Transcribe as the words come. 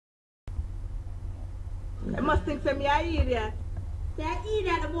I must think say me a idiot. That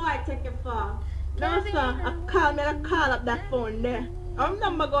idiot the boy take it for. No sir, I call up that phone there. I'm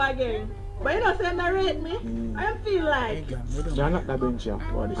number go again. But you know say narrate me. I don't feel like. You're not the bench and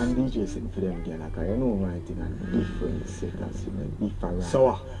DJ sitting for them girl, like you know my thing and different setters, different.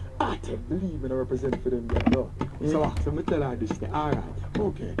 So I take believe and I represent for them girl. No. So me tell her this alright,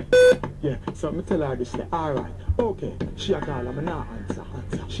 okay. Yeah, so me tell her this alright, okay. She a call her, me not answer.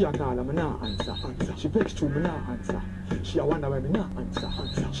 She a call her, me not answer. She vex through, me not answer. She a wonder why me not answer.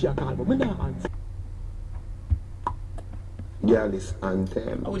 She a call, but me not answer. Girl, this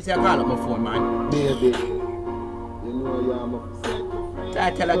anthem. I would say I call up my phone, man. Baby, you know you're my I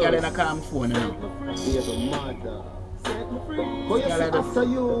tell a girl in a call my phone now. Baby mother. But you see after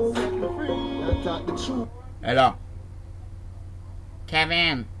you talk the truth. Hello.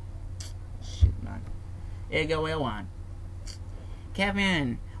 Kevin. Shit, man. Hey, girl, what you want?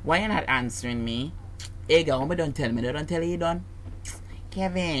 Kevin, why you not answering me? Hey, girl, what don't tell me? They don't tell you done?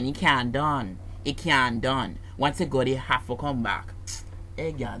 Kevin, you can't done. You can't done. Once you go, you have to come back.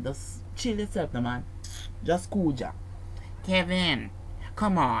 Hey, girl, just chill yourself, no, man. Just cool, Jack. Kevin,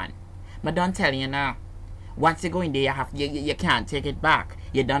 come on. But don't tell you now. Once you go in there, you can't take it back.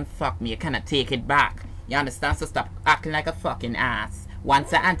 You done fuck me, you cannot take it back. You understand? So stop acting like a fucking ass.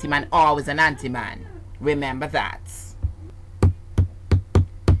 Once an anti-man, always an anti-man. Remember that.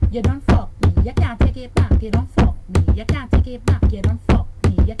 You don't fuck me, you can't take it back. You don't fuck me, you can't take it back. You don't fuck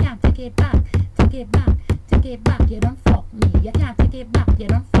me, you can't take it back. Take it back, take it back. You don't fuck me, you can't take it back. You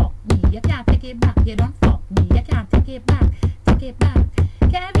don't fuck me, you can't take it back. You don't fuck me, you can't take it back. Take it back.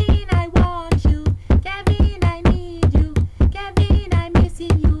 Kevin, I want you. Kevin, I need you. Kevin, I'm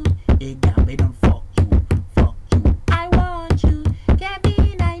missing you. Hey, girl, they don't fuck you. Fuck you. I want you.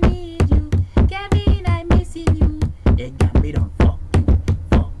 Kevin, I need you. Kevin, I'm missing you. Hey, girl, they don't fuck you.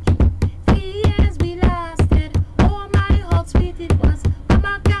 Fuck you. 3 years we lasted. Oh, my, how sweet it was.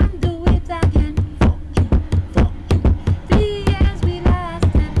 Mama can do it again. Fuck you. Fuck you. 3 years we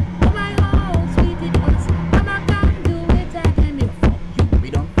lasted. Oh, my, how sweet it was. Mama can do it again. Me fuck you. We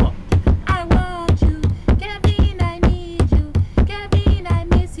don't fuck you. I want you. Kevin, I need you. Kevin, I'm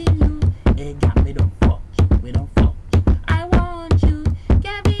missing you. Hey, girl, we don't fuck you. We don't fuck you. I want you.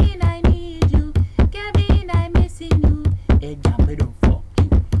 Kevin, I need you. Kevin, I'm missing you. Hey, girl, we don't fuck you.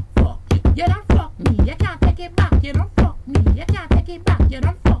 Fuck you. You don't fuck me. You can't take it back. You don't fuck me. You can't take it back. You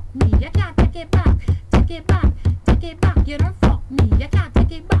don't fuck me. You can't take it back. Take it back. Take it back. You don't fuck me. You can't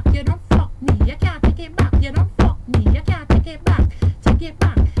take it back. You don't fuck me. You can't take it back. You don't fuck me. You can't take it back. Take it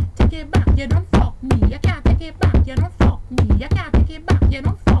back. Take it back. You don't fuck me. You can't take it back. You don't fuck me. You can't take it back. You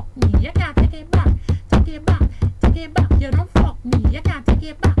don't fuck me. You can't take it back. Take it back. Take it back. You don't fuck me. You can't take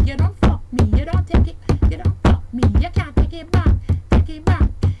it back. You don't fuck me. You don't take it. You don't fuck me. You can't take it back. Take it back.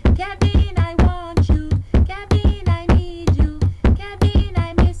 Kevin, I want you. Kevin, I need you. Kevin,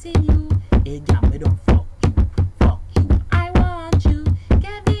 I'm missing you. Hey, girl, we don't fuck you. Fuck you. I want you.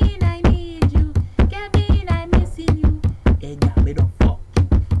 Kevin, I need you. Kevin, I'm missing you. Hey, girl, we don't fuck you.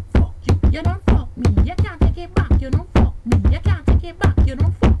 Fuck you. You don't fuck me. You can't take it back. You don't fuck me. You can't take it back. You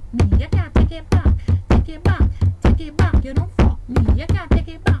don't fuck me. You can't take it back. Take it back. Take it back. You don't fuck me. You can't take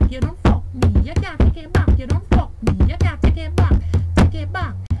it back. You don't fuck me. You can't take it back. You don't fuck me. You can't take it back. Take it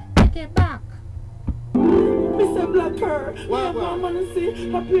back. Take it back. Mr. Blacker, yeah, I'm gonna see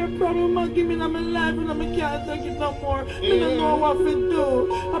a peer problem and give me my life and I can't take it no more. Me don't know what to do.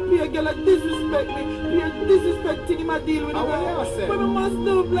 A peer girl like disrespect me. Peer disrespecting him, I deal with it. What I must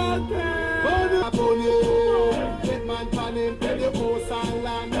do, Blacker? Get man pan him, tell the house and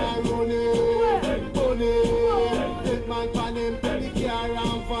land and run it. Bunny, get man pan him, tell the car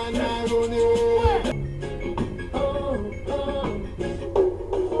and van and run it.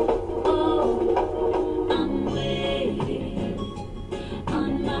 I'm waiting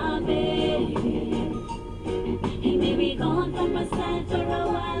on my baby. He may be gone from my side for a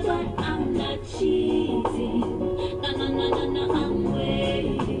while, but I'm not cheating. No, no, no, no, no, I'm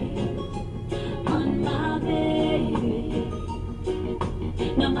waiting on my baby.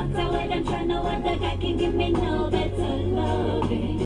 No matter what I'm trying, no other guy can give me no